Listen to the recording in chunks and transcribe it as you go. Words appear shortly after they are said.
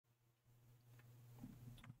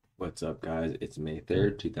What's up, guys? It's May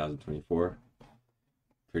 3rd, 2024.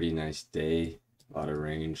 Pretty nice day. A lot of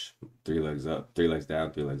range. Three legs up, three legs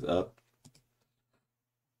down, three legs up.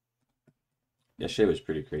 Yesterday was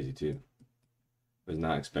pretty crazy too. Was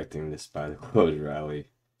not expecting this by the close rally.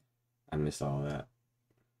 I missed all that.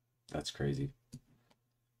 That's crazy.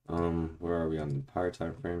 Where are we on the higher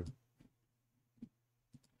time frame?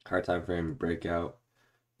 Higher time frame, breakout,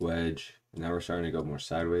 wedge. Now we're starting to go more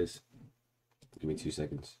sideways. Give me 2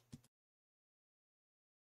 seconds.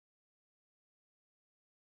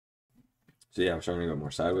 So yeah, we're starting to go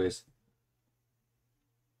more sideways.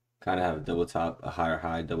 Kind of have a double top, a higher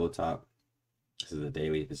high, double top. This is the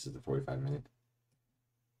daily. This is the 45-minute.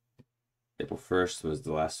 April 1st was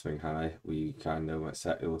the last swing high. We kind of went,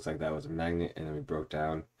 it looks like that was a magnet, and then we broke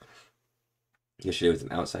down. Yesterday was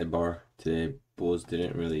an outside bar. Today, bulls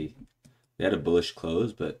didn't really, they had a bullish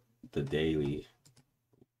close, but the daily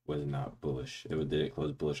was not bullish. Didn't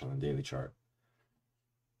close bullish on the daily chart.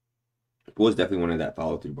 Bulls definitely wanted that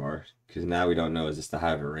follow through bar, because now we don't know, is this the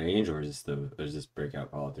high of a range, or is this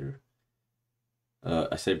breakout follow through?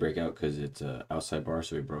 I say breakout because it's a outside bar,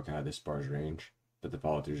 so we broke out of this bar's range, but the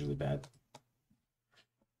follow through is really bad.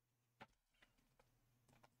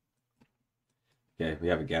 Okay, we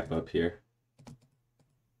have a gap up here.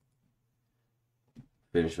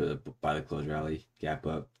 Finish by the close rally. Gap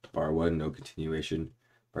up. Bar 1, no continuation.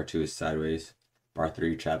 Bar 2 is sideways. Bar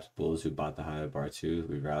 3 traps bulls who bought the high of bar 2.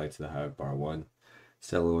 We rallied to the high of bar 1.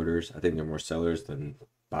 Sell orders. I think there are more sellers than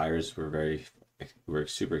buyers. We're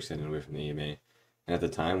super extended away from the EMA. And at the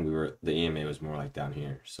time, the EMA was more like down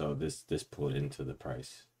here. So this pulled into the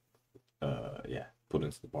price. Pulled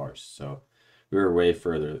into the bars. So we were way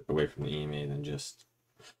further away from the EMA than just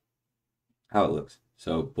how it looks.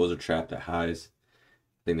 So bulls are trapped at highs.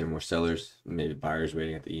 I think there are more sellers, maybe buyers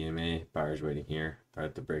waiting at the EMA, buyers waiting here, right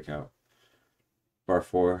at the breakout. Bar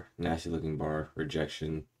 4, nasty looking bar,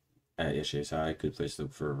 rejection at yesterday's high. Good place to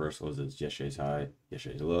look for reversals is yesterday's high,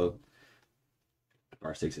 yesterday's low.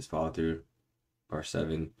 Bar 6 is follow through. Bar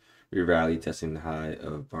 7, we rally testing the high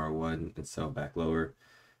of bar 1 and sell back lower.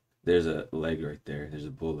 There's a leg right there. There's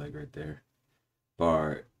a bull leg right there.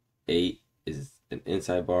 Bar 8 is an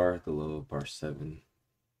inside bar. The low of bar 7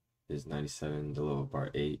 is 97. The low of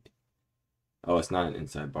bar 8. Oh, it's not an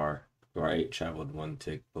inside bar. Bar 8 traveled one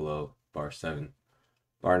tick below bar 7.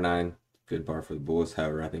 Bar 9, good bar for the bulls.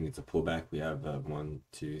 However, I think it's a pullback. We have 1,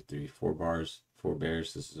 2, 3, 4 bars, 4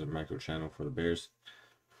 bears. This is a micro channel for the bears.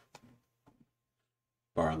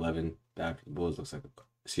 Bar 11, bad for the bulls.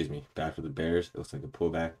 Bad for the bears. It looks like a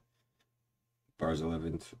pullback. Bars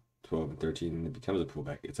 11, 12, and 13, and it becomes a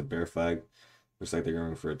pullback. It's a bear flag. Looks like they're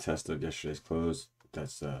going for a test of yesterday's close.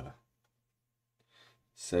 That's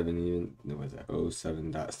 7 even. No, what is that?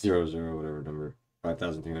 07.00, whatever number.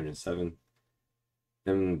 5,307.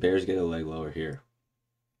 Then bears get a leg lower here.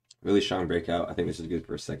 Really strong breakout. I think this is good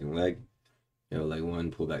for a second leg. You know, leg 1,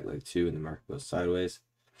 pull back leg 2, and the market goes sideways.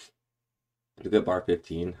 Look at bar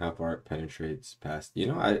 15, how far it penetrates past. You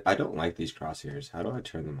know, I don't like these crosshairs. How do I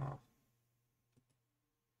turn them off?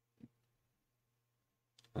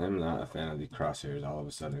 I'm not a fan of the crosshairs all of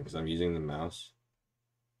a sudden because I'm using the mouse.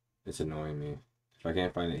 It's annoying me. If I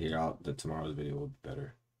can't find it here, tomorrow's video will be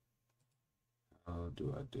better. How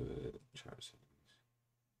do I do it? Chart settings.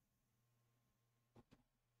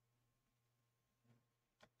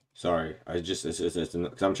 Sorry, it's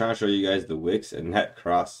because I'm trying to show you guys the wicks and that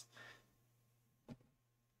cross.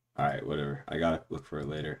 All right, whatever. I gotta look for it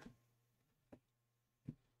later.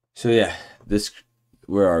 So yeah,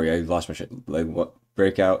 where are we? I lost my shit. Like what?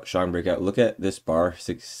 Breakout, strong breakout. Look at this bar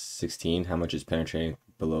 616. How much is penetrating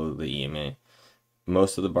below the EMA?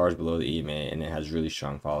 Most of the bars below the EMA, and it has really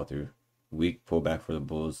strong follow through. Weak pullback for the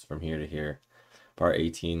bulls from here to here. Bar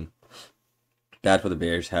 18, bad for the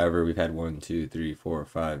bears. However, we've had 1, 2, 3, 4,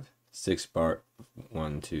 5, 6 bar.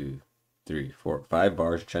 1, 2, 3, 4, 5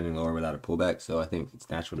 bars trending lower without a pullback. So I think it's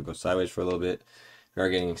natural to go sideways for a little bit. We are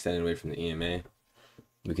getting extended away from the EMA.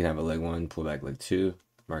 We can have a leg 1, pullback leg 2.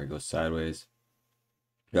 Market goes sideways.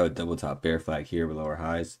 We have a double top bear flag here with lower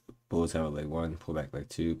highs. Bulls have a leg 1, pullback leg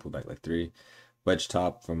 2, pullback leg 3. Wedge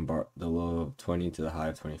top from the low of 20 to the high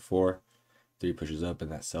of 24. 3 pushes up and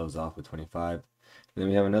that sells off with 25. And then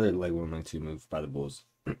we have another leg 1, leg 2 move by the bulls.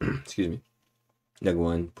 Excuse me. Leg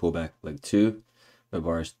 1, pullback leg 2. The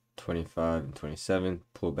bars 25 and 27.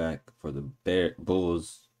 Pullback for the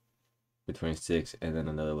bulls with 26, and then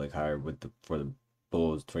another leg higher for the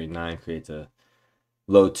bulls. 29 creates a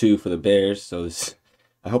low 2 for the bears. So this,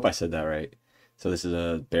 I hope I said that right. So this is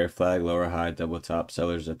a bear flag, lower high, double top,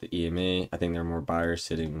 sellers at the EMA. I think there are more buyers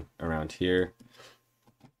sitting around here.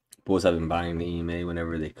 Bulls have been buying the EMA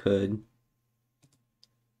whenever they could.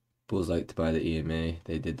 Bulls like to buy the EMA.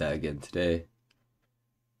 They did that again today.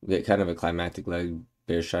 We get kind of a climactic leg.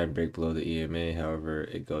 Bears try and break below the EMA. However,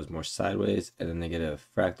 it goes more sideways. And then they get a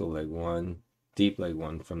fractal leg 1, deep leg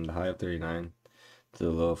 1 from the high of 39 to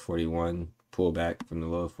the low of 41. Pull back from the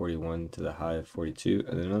low of 41 to the high of 42.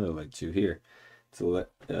 And then another leg 2 here. So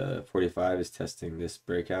 45 is testing this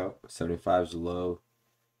breakout. 75 is low.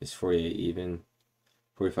 Is 48 even.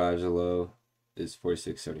 45 is a low. Is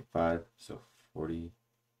 46.75. So 48.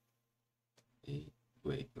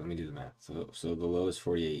 Wait, let me do the math. So the low is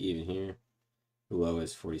 48 even here. The low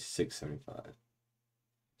is 46.75.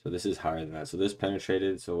 So this is higher than that. So this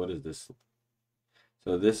penetrated. So what is this?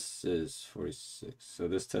 So this is 46. So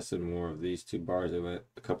this tested more of these two bars. It went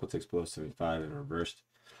a couple ticks below 75 and reversed.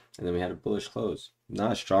 And then we had a bullish close.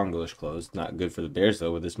 Not a strong bullish close. Not good for the Bears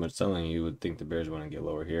though. With this much selling, you would think the Bears want to get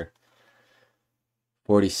lower here.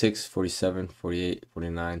 46, 47, 48,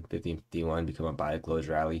 49, 50, 51 become a buy close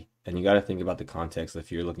rally. And you got to think about the context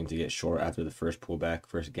if you're looking to get short after the first pullback,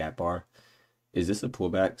 first gap bar. Is this a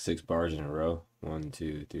pullback 6 bars in a row? 1,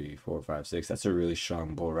 2, 3, 4, 5, 6. That's a really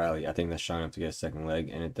strong bull rally. I think that's strong enough to get a second leg,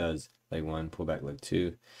 and it does. Leg 1, pullback leg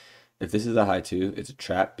 2. If this is a high 2, it's a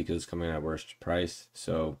trap because it's coming at worst price.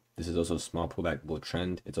 So this is also a small pullback bull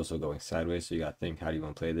trend. It's also going sideways. So you got to think, how do you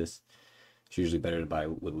want to play this? It's usually better to buy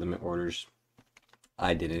with limit orders.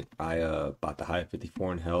 I didn't. I bought the high of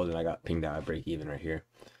 54 and held, and I got pinged out at break even right here.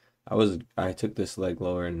 I took this leg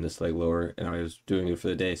lower and this leg lower, and I was doing it for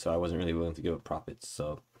the day, so I wasn't really willing to give up profits.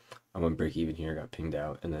 So I went break even here, got pinged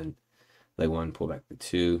out, and then leg 1, pull back leg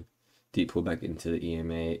 2, deep pull back into the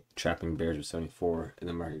EMA, trapping Bears with 74, and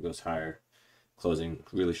the market goes higher, closing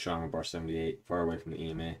really strong bar 78, far away from the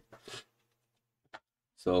EMA.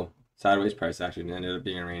 So sideways price action ended up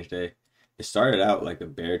being a range day. It started out like a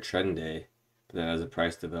bear trend day, but then as the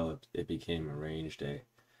price developed, it became a range day.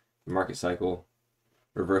 The market cycle.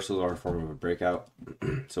 Reversals are a form of a breakout.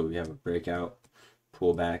 So we have a breakout,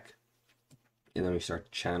 pullback, and then we start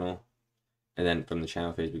to channel. And then from the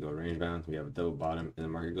channel phase, we go range bound. We have a double bottom, and the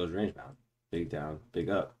market goes range bound. Big down, big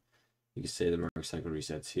up. You can say the market cycle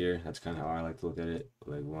resets here. That's kind of how I like to look at it.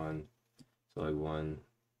 Leg 1, so leg 1,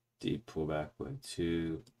 deep pullback, leg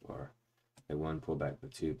 2, or leg 1, pullback,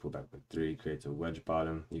 leg 2, pullback, leg 3, creates a wedge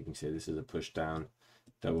bottom. You can say this is a push down,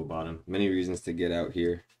 double bottom. Many reasons to get out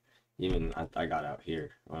here. Even I got out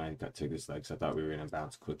here when I took this leg, so I thought we were going to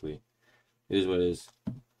bounce quickly. It is what it is.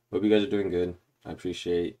 Hope you guys are doing good. I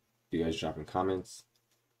appreciate you guys dropping comments.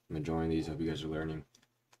 I'm enjoying these. Hope you guys are learning.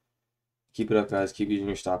 Keep it up, guys. Keep using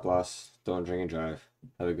your stop loss. Don't drink and drive.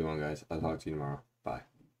 Have a good one, guys. I'll talk to you tomorrow. Bye.